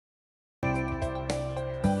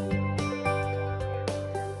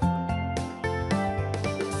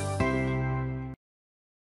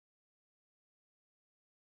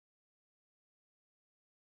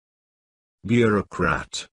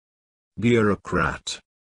bureaucrat, bureaucrat.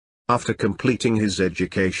 After completing his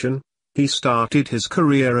education, he started his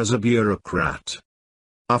career as a bureaucrat.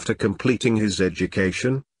 After completing his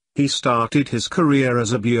education, he started his career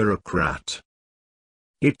as a bureaucrat.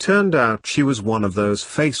 It turned out she was one of those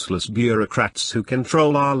faceless bureaucrats who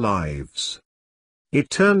control our lives. It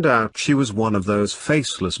turned out she was one of those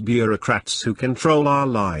faceless bureaucrats who control our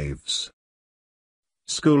lives.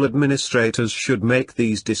 School administrators should make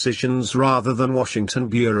these decisions rather than Washington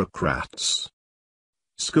bureaucrats.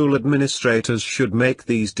 School administrators should make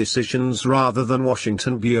these decisions rather than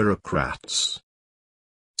Washington bureaucrats.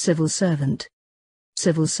 Civil servant.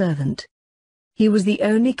 Civil servant. He was the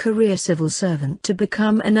only career civil servant to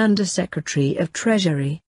become an Undersecretary of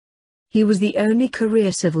Treasury. He was the only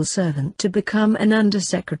career civil servant to become an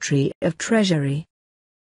Undersecretary of Treasury.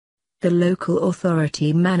 The local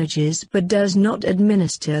authority manages but does not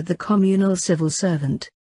administer the communal civil servant.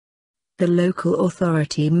 The local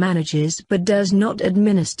authority manages but does not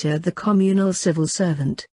administer the communal civil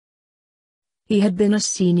servant. He had been a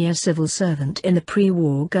senior civil servant in the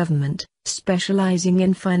pre-war government, specializing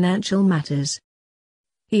in financial matters.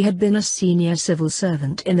 He had been a senior civil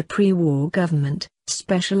servant in the pre-war government,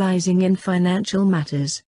 specializing in financial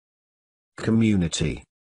matters. Community.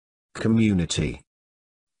 Community.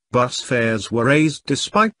 Bus fares were raised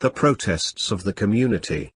despite the protests of the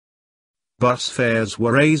community. Bus fares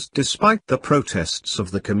were raised despite the protests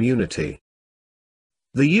of the community.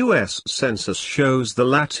 The U.S. Census shows the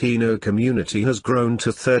Latino community has grown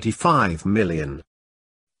to 35 million.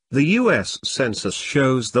 The U.S. Census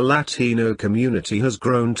shows the Latino community has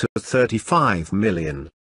grown to 35 million.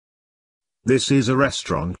 This is a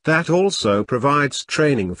restaurant that also provides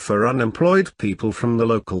training for unemployed people from the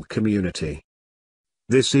local community.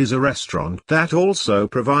 This is a restaurant that also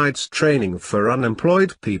provides training for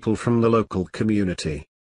unemployed people from the local community.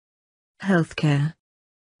 Healthcare.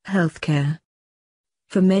 Healthcare.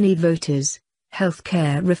 For many voters,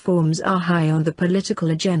 healthcare reforms are high on the political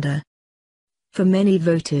agenda. For many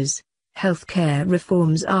voters, healthcare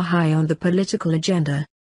reforms are high on the political agenda.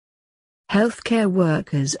 Healthcare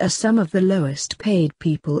workers are some of the lowest paid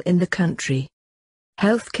people in the country.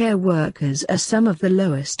 Healthcare workers are some of the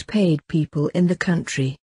lowest paid people in the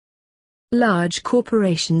country. Large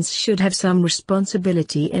corporations should have some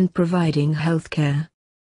responsibility in providing healthcare.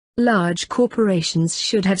 Large corporations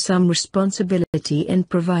should have some responsibility in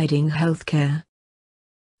providing healthcare.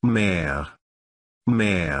 Mayor.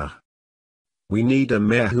 Mayor. We need a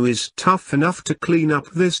mayor who is tough enough to clean up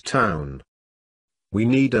this town. We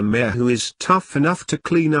need a mayor who is tough enough to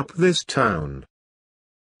clean up this town.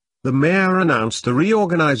 The mayor announced the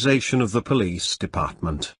reorganization of the police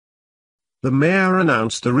department. The mayor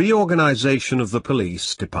announced the reorganization of the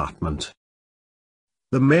police department.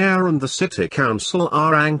 The mayor and the city council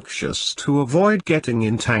are anxious to avoid getting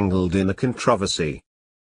entangled in a controversy.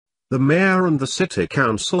 The mayor and the city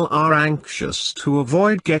council are anxious to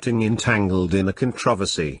avoid getting entangled in a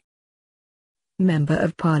controversy. Member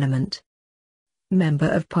of Parliament. Member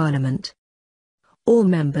of Parliament. All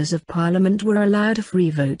members of Parliament were allowed a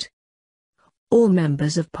free vote. All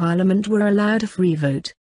members of Parliament were allowed a free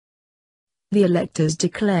vote. The electors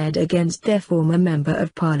declared against their former Member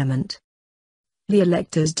of Parliament. The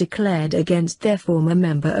electors declared against their former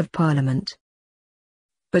Member of Parliament.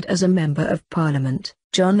 But as a Member of Parliament,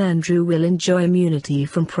 John Andrew will enjoy immunity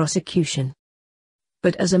from prosecution.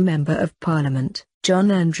 But as a Member of Parliament,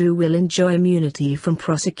 John Andrew will enjoy immunity from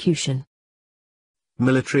prosecution.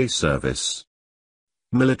 Military service.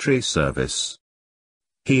 Military service.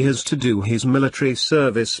 He has to do his military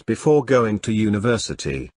service before going to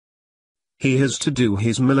university. He has to do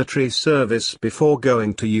his military service before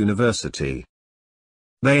going to university.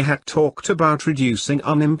 They had talked about reducing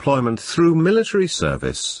unemployment through military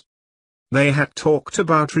service. They had talked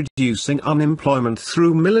about reducing unemployment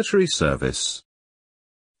through military service.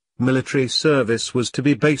 Military service was to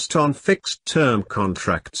be based on fixed-term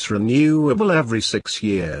contracts renewable every 6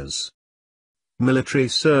 years. Military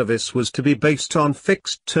service was to be based on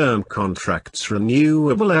fixed-term contracts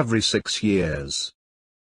renewable every 6 years.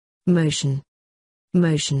 Motion.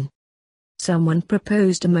 Motion. Someone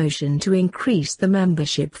proposed a motion to increase the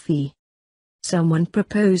membership fee. Someone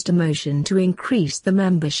proposed a motion to increase the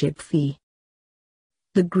membership fee.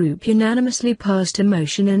 The group unanimously passed a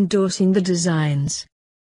motion endorsing the designs.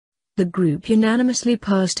 The group unanimously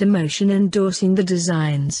passed a motion endorsing the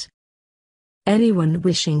designs. Anyone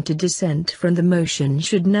wishing to dissent from the motion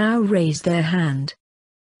should now raise their hand.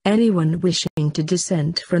 Anyone wishing to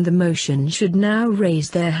dissent from the motion should now raise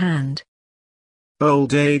their hand.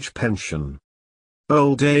 Old age pension.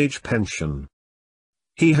 Old age pension.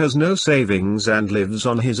 He has no savings and lives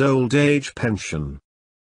on his old age pension.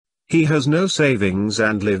 He has no savings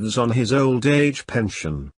and lives on his old age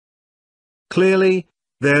pension. Clearly,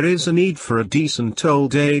 there is a need for a decent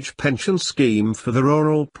old age pension scheme for the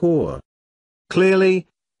rural poor. Clearly,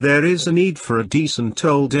 there is a need for a decent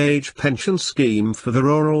old age pension scheme for the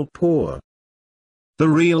rural poor. The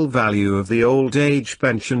real value of the old age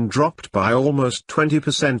pension dropped by almost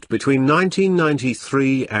 20% between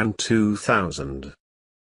 1993 and 2000.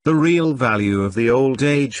 The real value of the old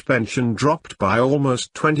age pension dropped by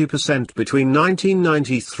almost 20% between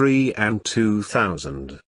 1993 and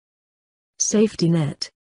 2000. Safety net.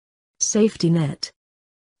 Safety net.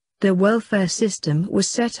 The welfare system was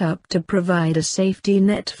set up to provide a safety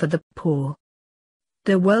net for the poor.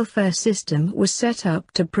 The welfare system was set up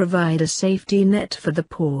to provide a safety net for the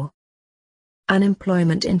poor.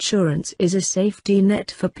 Unemployment insurance is a safety net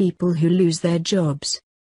for people who lose their jobs.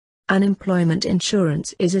 Unemployment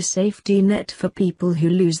insurance is a safety net for people who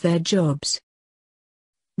lose their jobs.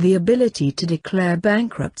 The ability to declare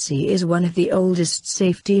bankruptcy is one of the oldest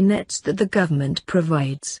safety nets that the government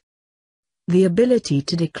provides. The ability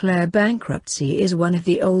to declare bankruptcy is one of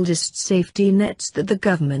the oldest safety nets that the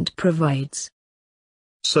government provides.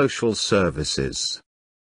 Social services.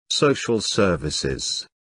 Social services.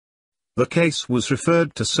 The case was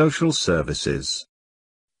referred to social services.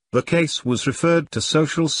 The case was referred to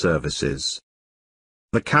social services.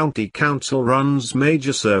 The county council runs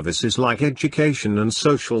major services like education and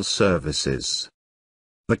social services.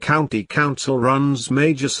 The county council runs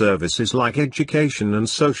major services like education and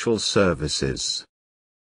social services.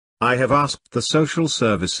 I have asked the social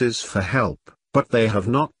services for help, but they have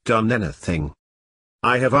not done anything.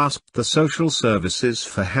 I have asked the social services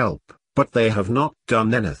for help, but they have not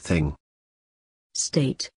done anything.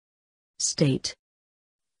 State. State.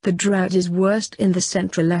 The drought is worst in the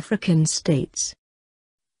Central African states.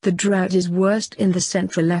 The drought is worst in the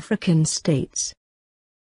Central African states.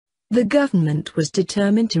 The government was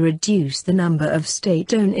determined to reduce the number of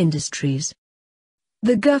state-owned industries.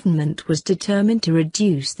 The government was determined to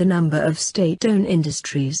reduce the number of state-owned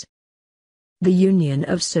industries. The Union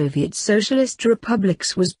of Soviet Socialist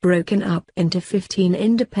Republics was broken up into 15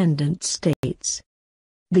 independent states.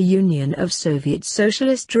 The Union of Soviet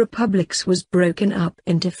Socialist Republics was broken up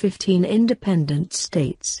into 15 independent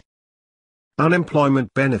states.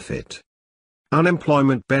 Unemployment benefit.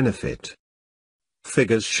 Unemployment benefit.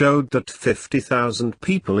 Figures showed that 50,000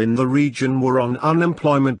 people in the region were on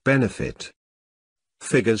unemployment benefit.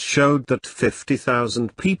 Figures showed that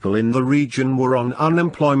 50,000 people in the region were on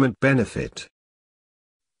unemployment benefit.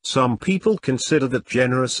 Some people consider that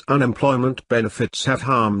generous unemployment benefits have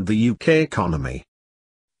harmed the UK economy.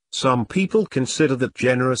 Some people consider that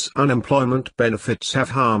generous unemployment benefits have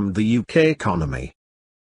harmed the UK economy.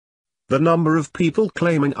 The number of people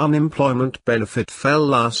claiming unemployment benefit fell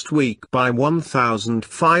last week by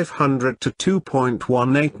 1,500 to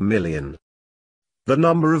 2.18 million. The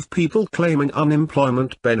number of people claiming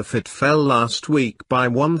unemployment benefit fell last week by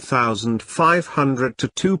 1,500 to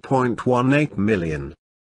 2.18 million.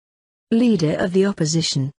 Leader of the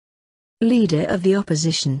Opposition. Leader of the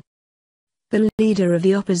Opposition. The Leader of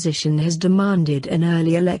the Opposition has demanded an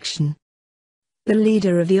early election. The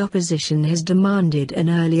Leader of the Opposition has demanded an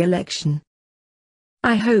early election.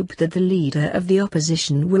 I hope that the Leader of the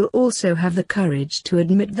Opposition will also have the courage to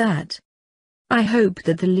admit that. I hope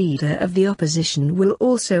that the Leader of the Opposition will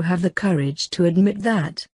also have the courage to admit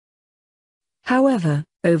that. However,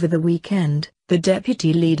 over the weekend, the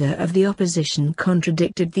Deputy Leader of the Opposition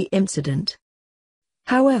contradicted the incident.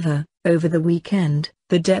 However, over the weekend,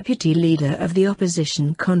 the Deputy Leader of the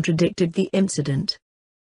Opposition contradicted the incident.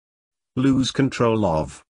 Lose control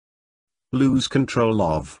of. Lose control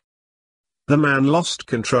of. The man lost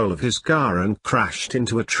control of his car and crashed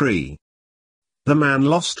into a tree. The man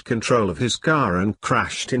lost control of his car and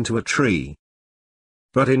crashed into a tree.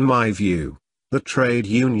 But in my view, the trade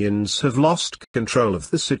unions have lost control of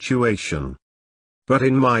the situation. But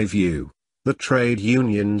in my view, the trade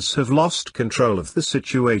unions have lost control of the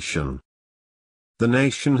situation. The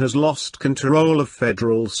nation has lost control of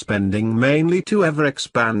federal spending mainly to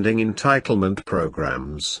ever-expanding entitlement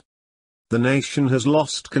programs. The nation has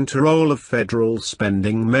lost control of federal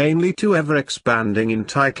spending mainly to ever-expanding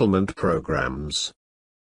entitlement programs.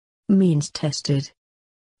 Means tested.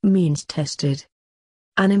 Means tested.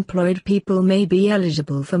 Unemployed people may be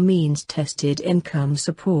eligible for means-tested income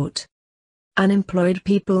support. Unemployed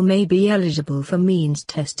people may be eligible for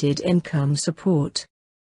means-tested income support.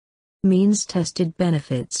 Means-tested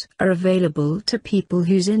benefits are available to people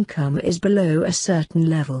whose income is below a certain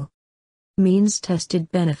level.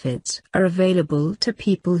 Means-tested benefits are available to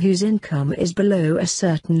people whose income is below a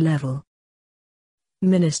certain level.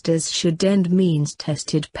 Ministers should end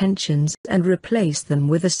means-tested pensions and replace them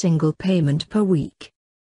with a single payment per week.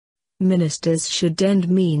 Ministers should end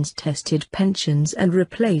means-tested pensions and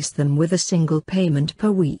replace them with a single payment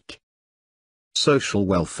per week. Social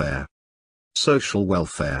welfare. Social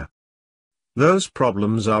welfare. Those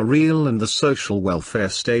problems are real and the social welfare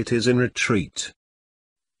state is in retreat.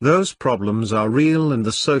 Those problems are real and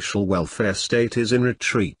the social welfare state is in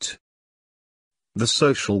retreat. The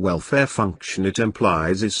social welfare function it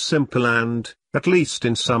implies is simple and, at least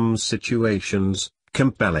in some situations,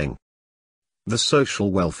 compelling. The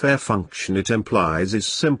social welfare function it implies is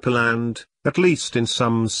simple and, at least in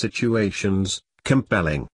some situations,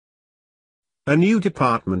 compelling. A new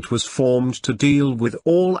department was formed to deal with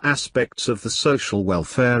all aspects of the social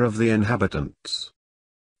welfare of the inhabitants.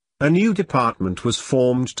 A new department was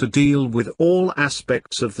formed to deal with all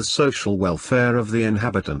aspects of the social welfare of the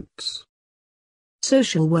inhabitants.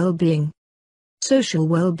 Social well-being. Social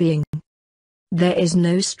well-being. There is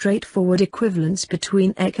no straightforward equivalence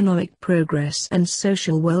between economic progress and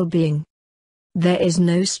social well-being. There is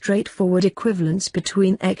no straightforward equivalence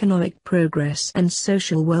between economic progress and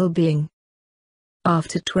social well-being.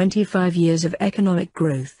 After 25 years of economic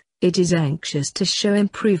growth, it is anxious to show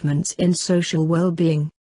improvements in social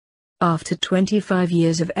well-being. After 25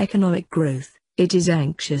 years of economic growth, it is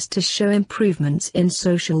anxious to show improvements in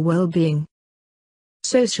social well-being.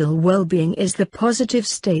 Social well-being is the positive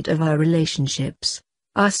state of our relationships,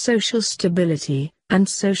 our social stability, and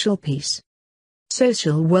social peace.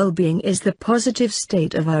 Social well-being is the positive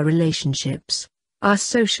state of our relationships, our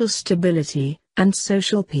social stability, and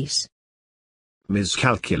social peace.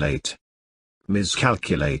 Miscalculate.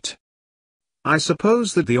 Miscalculate. I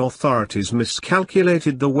suppose that the authorities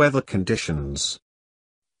miscalculated the weather conditions.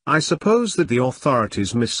 I suppose that the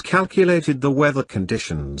authorities miscalculated the weather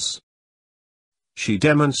conditions. She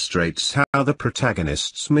demonstrates how the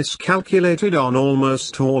protagonists miscalculated on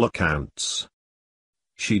almost all accounts.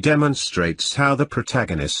 She demonstrates how the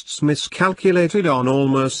protagonists miscalculated on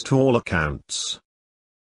almost all accounts.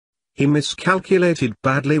 He miscalculated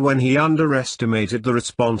badly when he underestimated the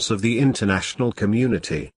response of the international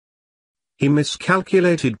community. He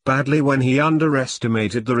miscalculated badly when he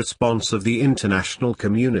underestimated the response of the international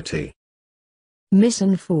community.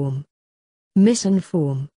 Misinform.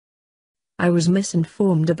 Misinform. I was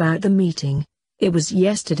misinformed about the meeting. It was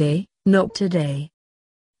yesterday, not today.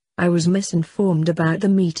 I was misinformed about the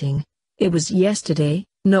meeting. It was yesterday,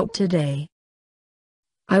 not today.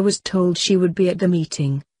 I was told she would be at the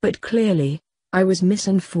meeting, but clearly, I was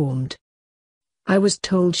misinformed. I was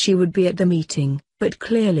told she would be at the meeting, but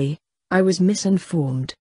clearly, I was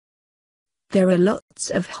misinformed. There are lots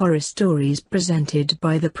of horror stories presented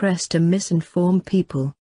by the press to misinform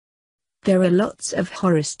people. There are lots of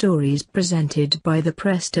horror stories presented by the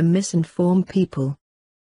press to misinform people.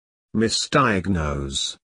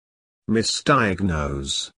 Misdiagnose.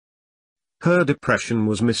 Misdiagnose. Her depression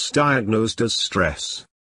was misdiagnosed as stress.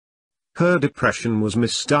 Her depression was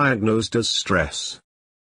misdiagnosed as stress.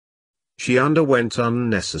 She underwent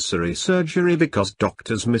unnecessary surgery because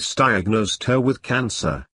doctors misdiagnosed her with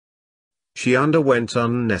cancer. She underwent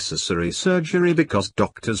unnecessary surgery because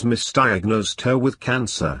doctors misdiagnosed her with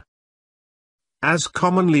cancer. As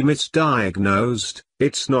commonly misdiagnosed,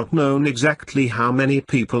 it's not known exactly how many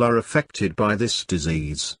people are affected by this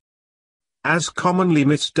disease. As commonly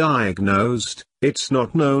misdiagnosed, it's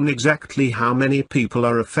not known exactly how many people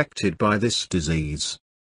are affected by this disease.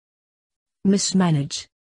 Mismanage.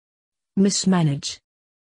 Mismanage.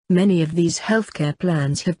 Many of these healthcare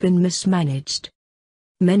plans have been mismanaged.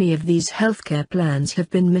 Many of these healthcare plans have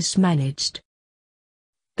been mismanaged.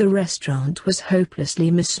 The restaurant was hopelessly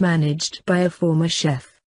mismanaged by a former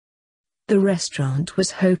chef. The restaurant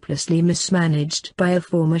was hopelessly mismanaged by a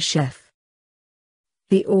former chef.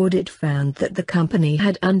 The audit found that the company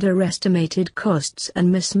had underestimated costs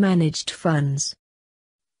and mismanaged funds.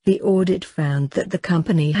 The audit found that the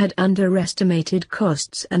company had underestimated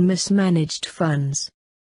costs and mismanaged funds.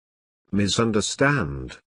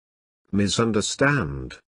 Misunderstand.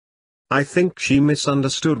 Misunderstand. I think she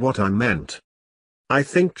misunderstood what I meant. I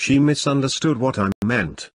think she misunderstood what I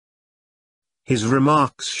meant. His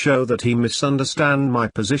remarks show that he misunderstands my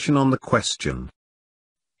position on the question.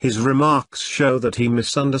 His remarks show that he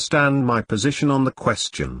misunderstands my position on the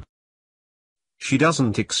question. She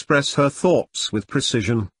doesn't express her thoughts with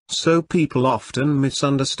precision, so people often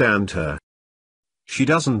misunderstand her. She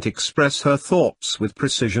doesn't express her thoughts with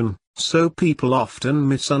precision, so people often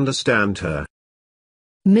misunderstand her.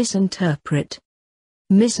 Misinterpret.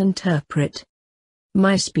 Misinterpret.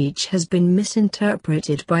 My speech has been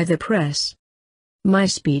misinterpreted by the press. My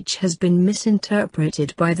speech has been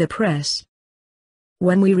misinterpreted by the press.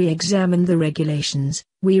 When we re-examined the regulations,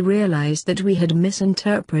 we realized that we had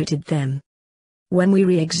misinterpreted them. When we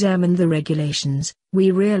re-examined the regulations,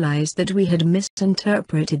 we realized that we had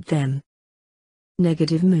misinterpreted them.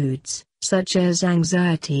 Negative moods, such as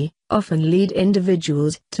anxiety, often lead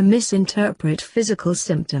individuals to misinterpret physical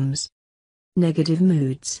symptoms. Negative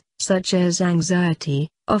moods, such as anxiety,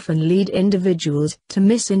 often lead individuals to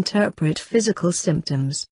misinterpret physical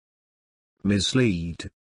symptoms. Mislead.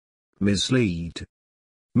 Mislead.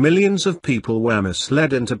 Millions of people were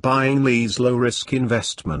misled into buying these low-risk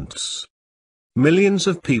investments. Millions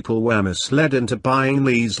of people were misled into buying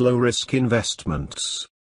these low-risk investments.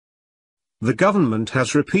 The government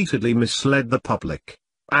has repeatedly misled the public,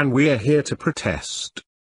 and we are here to protest.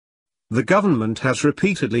 The government has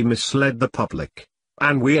repeatedly misled the public,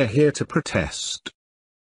 and we are here to protest.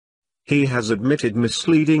 He has admitted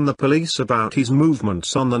misleading the police about his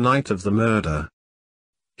movements on the night of the murder.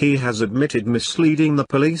 He has admitted misleading the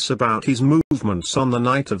police about his movements on the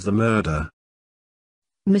night of the murder.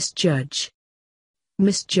 Misjudge.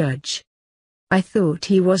 Misjudge. I thought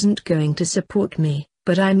he wasn't going to support me,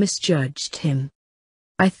 but I misjudged him.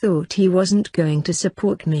 I thought he wasn't going to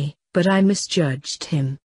support me, but I misjudged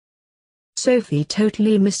him. Sophie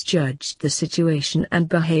totally misjudged the situation and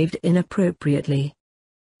behaved inappropriately.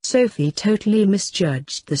 Sophie totally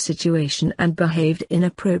misjudged the situation and behaved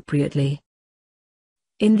inappropriately.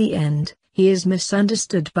 In the end, he is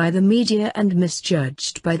misunderstood by the media and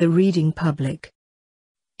misjudged by the reading public.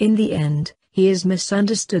 In the end, he is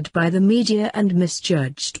misunderstood by the media and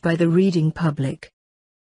misjudged by the reading public.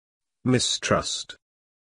 Mistrust.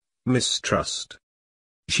 Mistrust.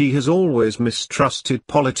 She has always mistrusted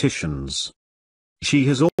politicians. She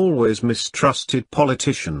has always mistrusted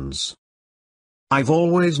politicians. I've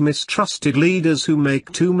always mistrusted leaders who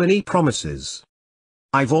make too many promises.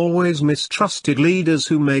 I've always mistrusted leaders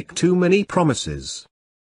who make too many promises.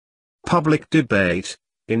 Public debate,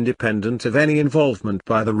 independent of any involvement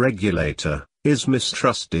by the regulator, is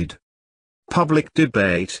mistrusted. Public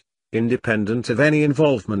debate, independent of any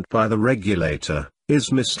involvement by the regulator,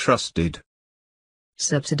 is mistrusted.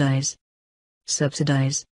 Subsidize.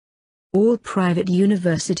 Subsidize. All private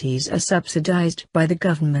universities are subsidized by the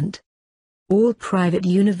government. All private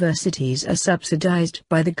universities are subsidized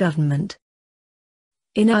by the government.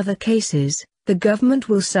 In other cases, the government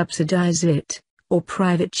will subsidize it, or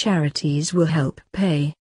private charities will help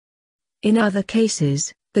pay. In other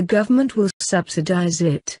cases, the government will subsidize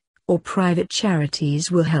it, or private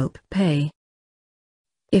charities will help pay.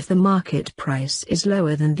 If the market price is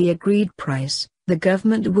lower than the agreed price, the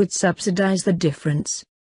government would subsidize the difference.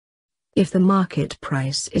 If the market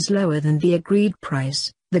price is lower than the agreed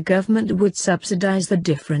price, the government would subsidize the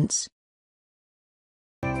difference.